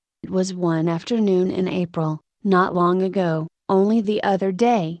was one afternoon in April, not long ago, only the other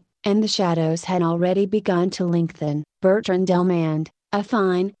day, and the shadows had already begun to lengthen. Bertrand Delmand, a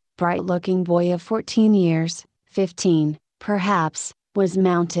fine, bright-looking boy of 14 years, 15, perhaps, was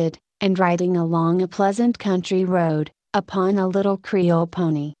mounted, and riding along a pleasant country road, upon a little Creole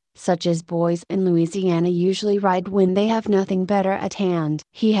pony, such as boys in Louisiana usually ride when they have nothing better at hand.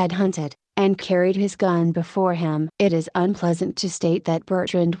 He had hunted, and carried his gun before him. It is unpleasant to state that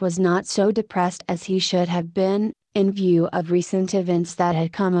Bertrand was not so depressed as he should have been, in view of recent events that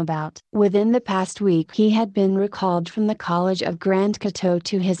had come about. Within the past week he had been recalled from the College of Grand Coteau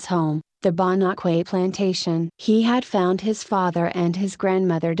to his home, the Bonacque plantation. He had found his father and his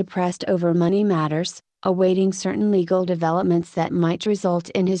grandmother depressed over money matters, awaiting certain legal developments that might result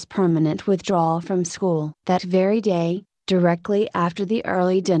in his permanent withdrawal from school. That very day, directly after the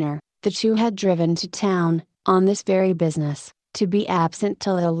early dinner, the two had driven to town, on this very business, to be absent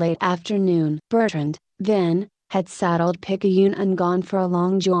till a late afternoon. Bertrand, then, had saddled Picayune and gone for a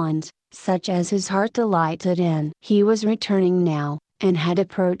long jaunt, such as his heart delighted in. He was returning now, and had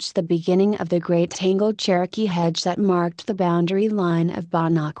approached the beginning of the great tangled Cherokee hedge that marked the boundary line of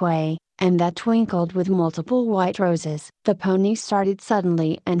Bonacque, and that twinkled with multiple white roses. The pony started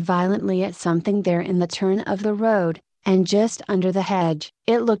suddenly and violently at something there in the turn of the road, and just under the hedge.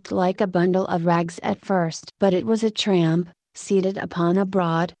 It looked like a bundle of rags at first, but it was a tramp, seated upon a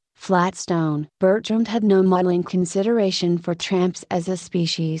broad, flat stone. Bertrand had no modeling consideration for tramps as a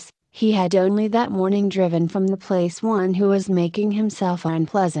species. He had only that morning driven from the place one who was making himself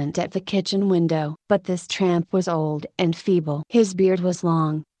unpleasant at the kitchen window. But this tramp was old and feeble. His beard was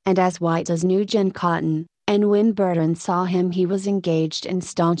long, and as white as new gin cotton, and when Bertrand saw him he was engaged in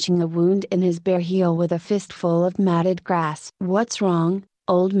staunching a wound in his bare heel with a fistful of matted grass. "What's wrong,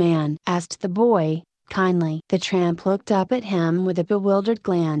 old man?" asked the boy, kindly. The tramp looked up at him with a bewildered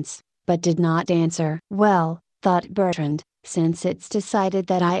glance, but did not answer. "Well," thought Bertrand, "since it's decided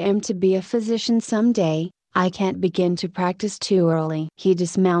that I am to be a physician some day, I can't begin to practice too early." He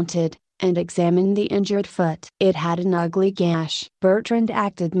dismounted, and examined the injured foot. It had an ugly gash. Bertrand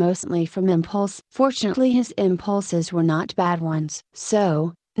acted mostly from impulse. Fortunately his impulses were not bad ones.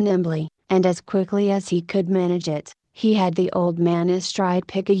 So, nimbly, and as quickly as he could manage it, he had the old man astride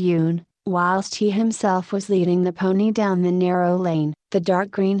Picayune, whilst he himself was leading the pony down the narrow lane. The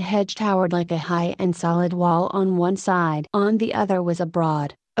dark green hedge towered like a high and solid wall on one side. On the other was a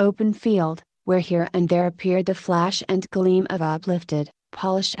broad, open field, where here and there appeared the flash and gleam of uplifted,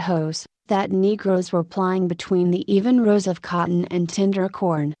 polished hoes, that negroes were plying between the even rows of cotton and tender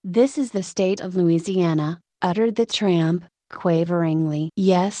corn. "This is the state of Louisiana," uttered the tramp, quaveringly.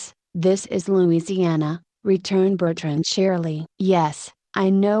 "Yes, this is Louisiana," returned Bertrand cheerily. "Yes, I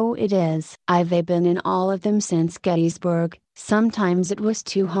know it is. I've been in all of them since Gettysburg. Sometimes it was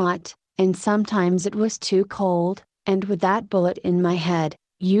too hot, and sometimes it was too cold, and with that bullet in my head."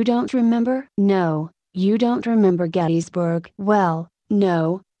 "You don't remember?" "No, you don't remember Gettysburg?" "Well,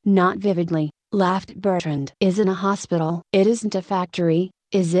 no, not vividly," laughed Bertrand. "Isn't a hospital?" "It isn't a factory,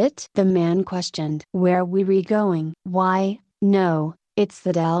 is it?" the man questioned. "Where we going?" "Why, no, it's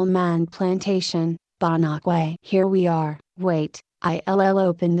the Delmand plantation, Bonacque." "Here we are." "Wait, I'll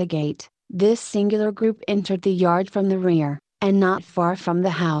open the gate." This singular group entered the yard from the rear, and not far from the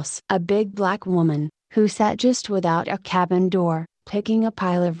house. A big black woman, who sat just without a cabin door, picking a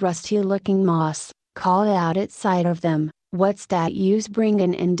pile of rusty-looking moss, called out at sight of them, "What's that you's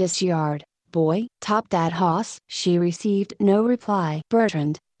bringin' in dis yard, boy?" "Top dat hoss." She received no reply.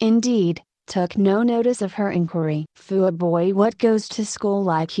 Bertrand, indeed, took no notice of her inquiry. "Fu a boy what goes to school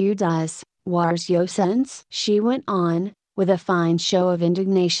like you does, whar's yo' sense?" she went on, with a fine show of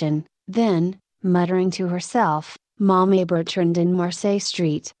indignation. Then, muttering to herself, "Mommy Bertrand in Marseille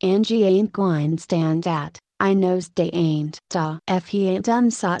Street. Angie ain't gwine stand dat, I knows dey ain't. Ta, ef he ain't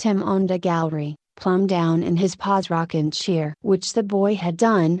done sot him on de gallery, plumb down in his pa's rockin' cheer." Which the boy had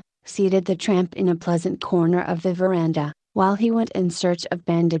done, seated the tramp in a pleasant corner of the veranda, while he went in search of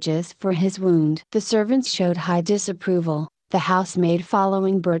bandages for his wound. The servants showed high disapproval, the housemaid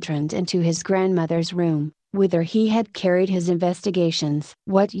following Bertrand into his grandmother's room, whither he had carried his investigations.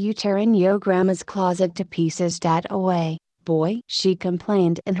 "What you tearin' yo' grandma's closet to pieces dat away, boy?" she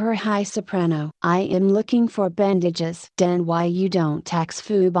complained in her high soprano. "I am looking for bandages." "Den why you don't tax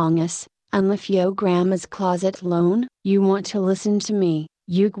fubongus, unlef yo' grandma's closet lone?" "You want to listen to me,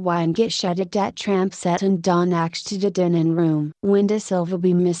 you gwine get shut at dat tramp set and don ax to de dinin' room. When de silver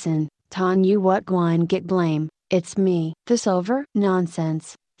be missin', ton you what gwine get blame, it's me." "The silver?"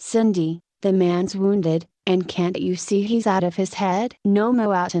 "Nonsense, Cindy, the man's wounded, and can't you see he's out of his head?" "No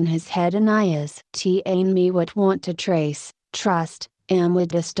mo' out'n his head 'n I is. 'Tain't me what want to trace, trust,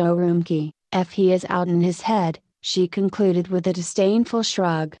 Imwadistorumki, if he is out in his head," she concluded with a disdainful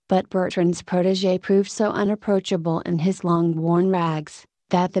shrug. But Bertrand's protege proved so unapproachable in his long worn rags,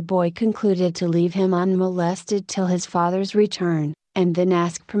 that the boy concluded to leave him unmolested till his father's return, and then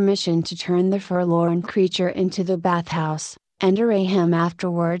ask permission to turn the forlorn creature into the bathhouse, and array him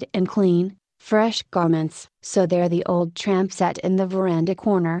afterward in clean, fresh garments. So there the old tramp sat in the veranda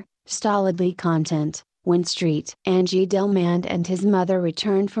corner, stolidly content, when Street Angie Delmand and his mother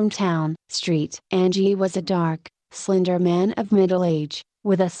returned from town. Street Angie was a dark, slender man of middle age,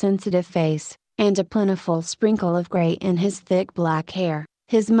 with a sensitive face, and a plentiful sprinkle of gray in his thick black hair.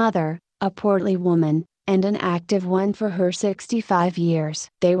 His mother, a portly woman, and an active one for her 65 years.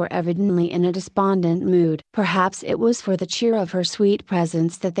 They were evidently in a despondent mood. Perhaps it was for the cheer of her sweet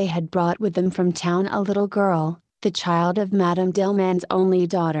presence that they had brought with them from town a little girl, the child of Madame Delmand's only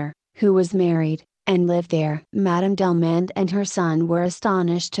daughter, who was married, and lived there. Madame Delmand and her son were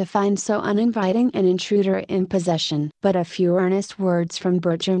astonished to find so uninviting an intruder in possession. But a few earnest words from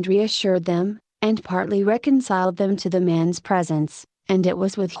Bertrand reassured them, and partly reconciled them to the man's presence, and it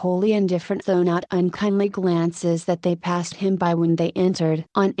was with wholly indifferent though not unkindly glances that they passed him by when they entered.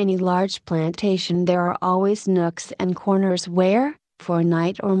 On any large plantation there are always nooks and corners where, for a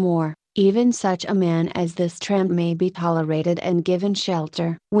night or more, even such a man as this tramp may be tolerated and given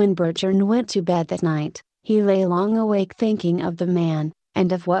shelter. When Bertrand went to bed that night, he lay long awake thinking of the man,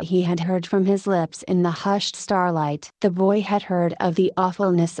 and of what he had heard from his lips in the hushed starlight. The boy had heard of the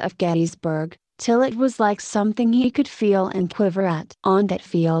awfulness of Gettysburg, till it was like something he could feel and quiver at. On that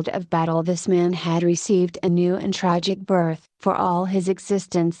field of battle this man had received a new and tragic birth, for all his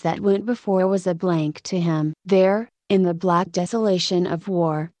existence that went before was a blank to him. There, in the black desolation of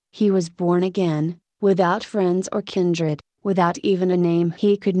war, he was born again, without friends or kindred, without even a name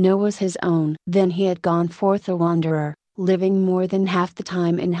he could know was his own. Then he had gone forth a wanderer, living more than half the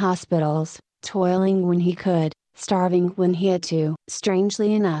time in hospitals, toiling when he could, starving when he had to.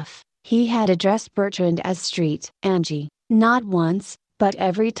 Strangely enough, he had addressed Bertrand as Street Angie, not once, but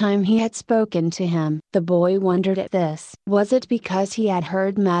every time he had spoken to him. The boy wondered at this. Was it because he had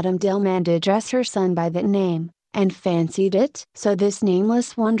heard Madame Delmand address her son by that name, and fancied it? So this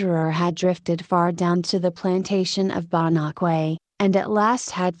nameless wanderer had drifted far down to the plantation of Bonacque, and at last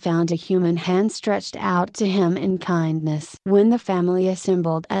had found a human hand stretched out to him in kindness. When the family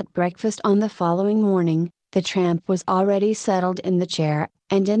assembled at breakfast on the following morning, the tramp was already settled in the chair,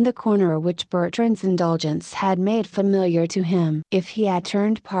 and in the corner which Bertrand's indulgence had made familiar to him. If he had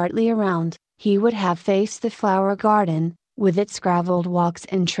turned partly around, he would have faced the flower garden, with its gravelled walks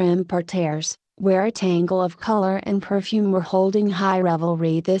and trim parterres, where a tangle of color and perfume were holding high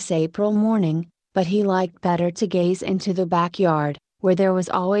revelry this April morning, but he liked better to gaze into the backyard, where there was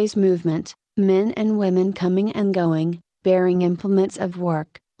always movement, men and women coming and going, bearing implements of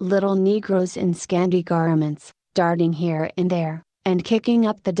work, little negroes in scanty garments, darting here and there, and kicking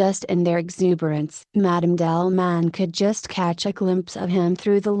up the dust in their exuberance. Madame Delmand could just catch a glimpse of him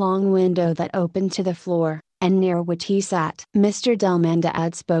through the long window that opened to the floor, and near which he sat. Mr. Delmand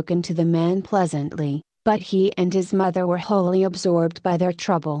had spoken to the man pleasantly, but he and his mother were wholly absorbed by their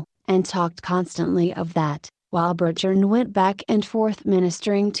trouble, and talked constantly of that, while Bertrand went back and forth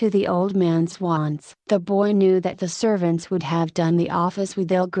ministering to the old man's wants. The boy knew that the servants would have done the office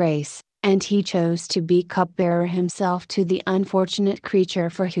with ill grace, and he chose to be cupbearer himself to the unfortunate creature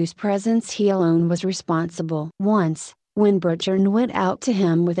for whose presence he alone was responsible. Once, when Bertrand went out to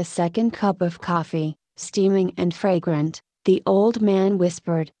him with a second cup of coffee, steaming and fragrant, the old man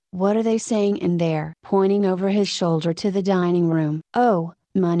whispered, "What are they saying in there?" pointing over his shoulder to the dining room. "Oh,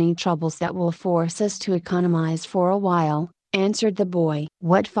 money troubles that will force us to economize for a while," answered the boy.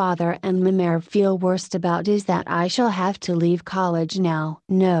 "What father and Mamère feel worst about is that I shall have to leave college now."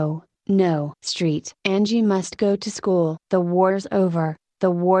 "No, no, Street Angie must go to school. The war's over.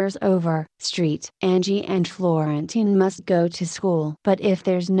 The war's over." Street Angie and Florentine must go to school. "But if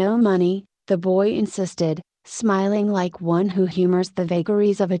there's no money," the boy insisted, smiling like one who humors the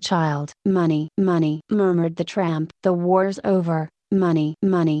vagaries of a child. "Money, money," murmured the tramp. "The war's over. Money,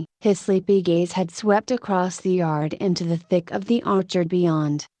 money." His sleepy gaze had swept across the yard into the thick of the orchard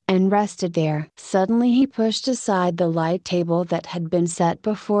beyond, and rested there. Suddenly he pushed aside the light table that had been set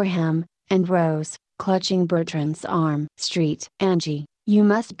before him, and rose, clutching Bertrand's arm. "Street Angie, you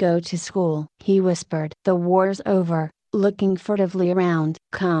must go to school," he whispered. "The war's over," looking furtively around.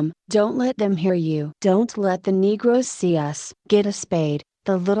 "Come, don't let them hear you. Don't let the negroes see us. Get a spade."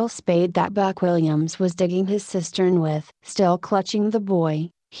 The little spade that Buck Williams was digging his cistern with. Still clutching the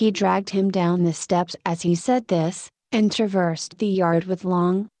boy, he dragged him down the steps as he said this, and traversed the yard with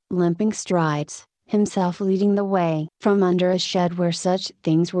long, limping strides, himself leading the way. From under a shed where such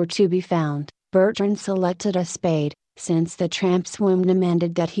things were to be found, Bertrand selected a spade, since the tramp's whim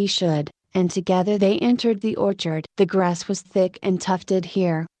demanded that he should, and together they entered the orchard. The grass was thick and tufted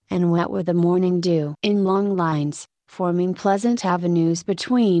here, and wet with the morning dew. In long lines, forming pleasant avenues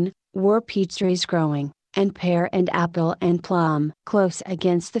between, were peach trees growing, and pear and apple and plum. Close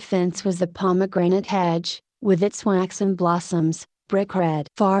against the fence was the pomegranate hedge, with its waxen blossoms, brick red.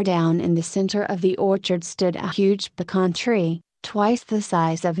 Far down in the center of the orchard stood a huge pecan tree, twice the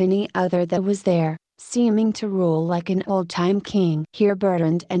size of any other that was there, seeming to rule like an old-time king. Here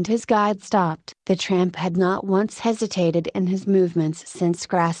Bertrand and his guide stopped. The tramp had not once hesitated in his movements since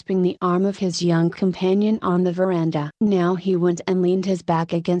grasping the arm of his young companion on the veranda. Now he went and leaned his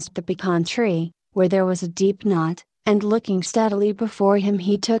back against the pecan tree, where there was a deep knot, and looking steadily before him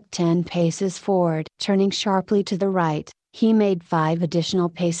he took 10 paces forward. Turning sharply to the right, he made 5 additional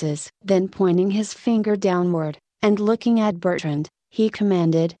paces. Then pointing his finger downward, and looking at Bertrand, he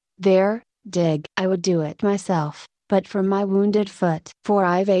commanded, "There, dig." "I would do it myself, but for my wounded foot. For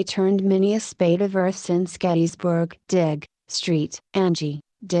I've turned many a spade of earth since Gettysburg." "Dig, Street." "Angie,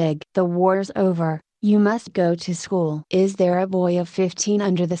 dig." "The war's over, you must go to school." Is there a boy of 15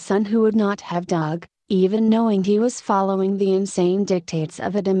 under the sun who would not have dug, even knowing he was following the insane dictates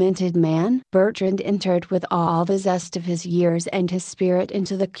of a demented man? Bertrand entered with all the zest of his years and his spirit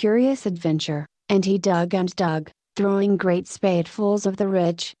into the curious adventure, and he dug and dug, throwing great spadefuls of the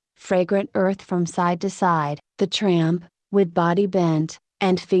rich, fragrant earth from side to side. The tramp, with body bent,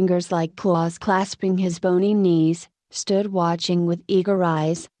 and fingers like claws clasping his bony knees, stood watching with eager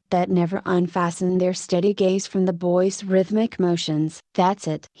eyes, that never unfastened their steady gaze from the boy's rhythmic motions. "That's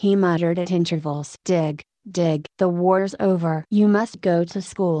it," he muttered at intervals. "Dig, dig. The war's over. You must go to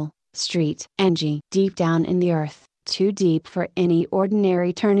school, Street." Angie. Deep down in the earth, too deep for any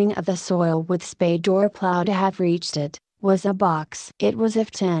ordinary turning of the soil with spade or plow to have reached it, was a box. It was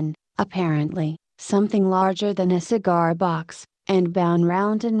of tin, apparently, something larger than a cigar box, and bound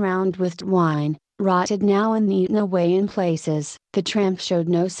round and round with twine, rotted now and eaten away in places. The tramp showed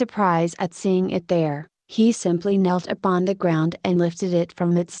no surprise at seeing it there. He simply knelt upon the ground and lifted it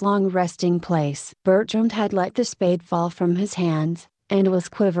from its long resting place. Bertrand had let the spade fall from his hands, and was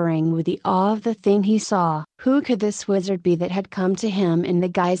quivering with the awe of the thing he saw. Who could this wizard be that had come to him in the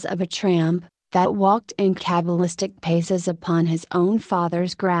guise of a tramp, that walked in cabalistic paces upon his own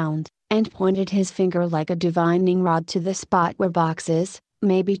father's ground, and pointed his finger like a divining rod to the spot where boxes,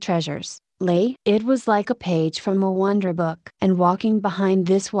 maybe treasures, lay? It was like a page from a wonder book. And walking behind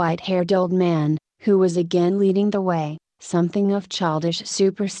this white-haired old man, who was again leading the way, something of childish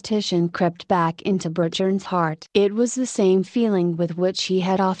superstition crept back into Bertrand's heart. It was the same feeling with which he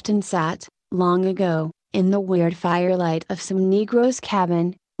had often sat, long ago, in the weird firelight of some Negro's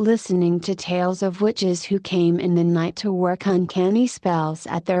cabin, listening to tales of witches who came in the night to work uncanny spells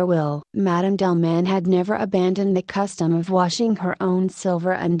at their will. Madame Delman had never abandoned the custom of washing her own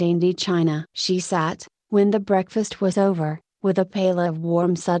silver and dainty china. She sat, when the breakfast was over, with a pail of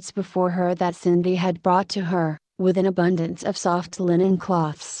warm suds before her that Cindy had brought to her, with an abundance of soft linen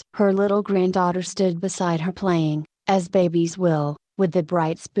cloths. Her little granddaughter stood beside her playing, as babies will, with the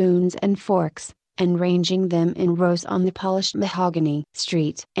bright spoons and forks, and ranging them in rows on the polished mahogany.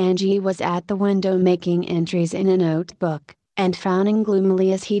 Street. Angie was at the window making entries in a notebook, and frowning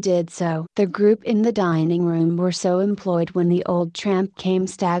gloomily as he did so. The group in the dining room were so employed when the old tramp came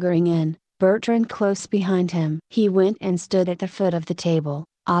staggering in, Bertrand close behind him. He went and stood at the foot of the table,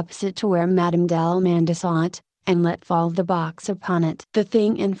 opposite to where Madame Delmande sat, and let fall the box upon it. The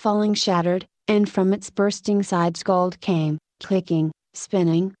thing in falling shattered, and from its bursting sides gold came, clicking,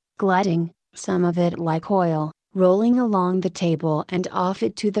 spinning, gliding, some of it like oil, rolling along the table and off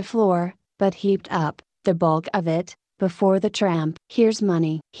it to the floor, but heaped up, the bulk of it, before the tramp. "Here's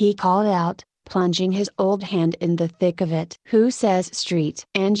money," he called out, plunging his old hand in the thick of it. "Who says Street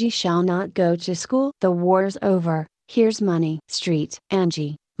Angie shall not go to school? The war's over. Here's money." "Street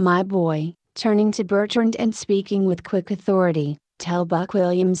Angie, my boy," turning to Bertrand and speaking with quick authority, "tell Buck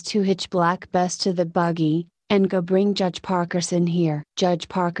Williams to hitch Black Bess to the buggy, and go bring Judge Parkerson here." Judge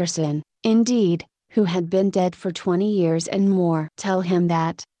Parkerson, indeed, who had been dead for 20 years and more. "Tell him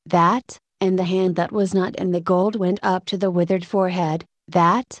that," and the hand that was not in the gold went up to the withered forehead,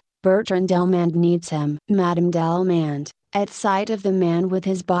 "that, Bertrand Delmande needs him." Madame Delmande, at sight of the man with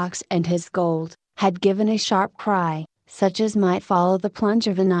his box and his gold, had given a sharp cry, such as might follow the plunge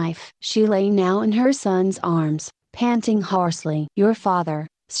of a knife. She lay now in her son's arms, panting hoarsely. "Your father,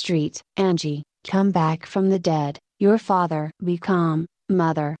 Street Angie, come back from the dead, your father." "Be calm,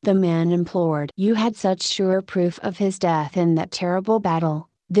 mother," the man implored. "You had such sure proof of his death in that terrible battle,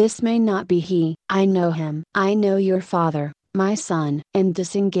 This may not be he. I know him. I know your father, my son. And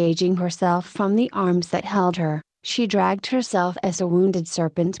disengaging herself from the arms that held her, she dragged herself as a wounded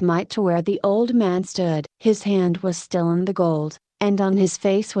serpent might to where the old man stood. His hand was still in the gold, and on his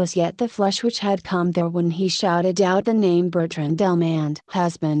face was yet the flush which had come there when he shouted out the name Bertrand Delmand.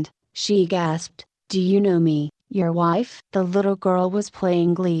 Husband, she gasped, do you know me, your wife? The little girl was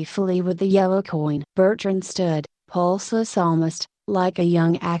playing gleefully with the yellow coin. Bertrand stood, pulseless almost, like a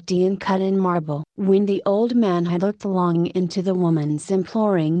young Acteon cut in marble. When the old man had looked long into the woman's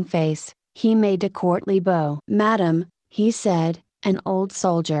imploring face, he made a courtly bow. Madam, he said, an old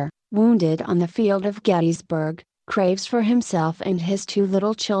soldier, wounded on the field of Gettysburg, craves for himself and his two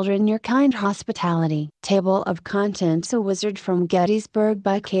little children your kind hospitality. Table of Contents: A Wizard from Gettysburg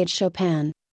by Kate Chopin.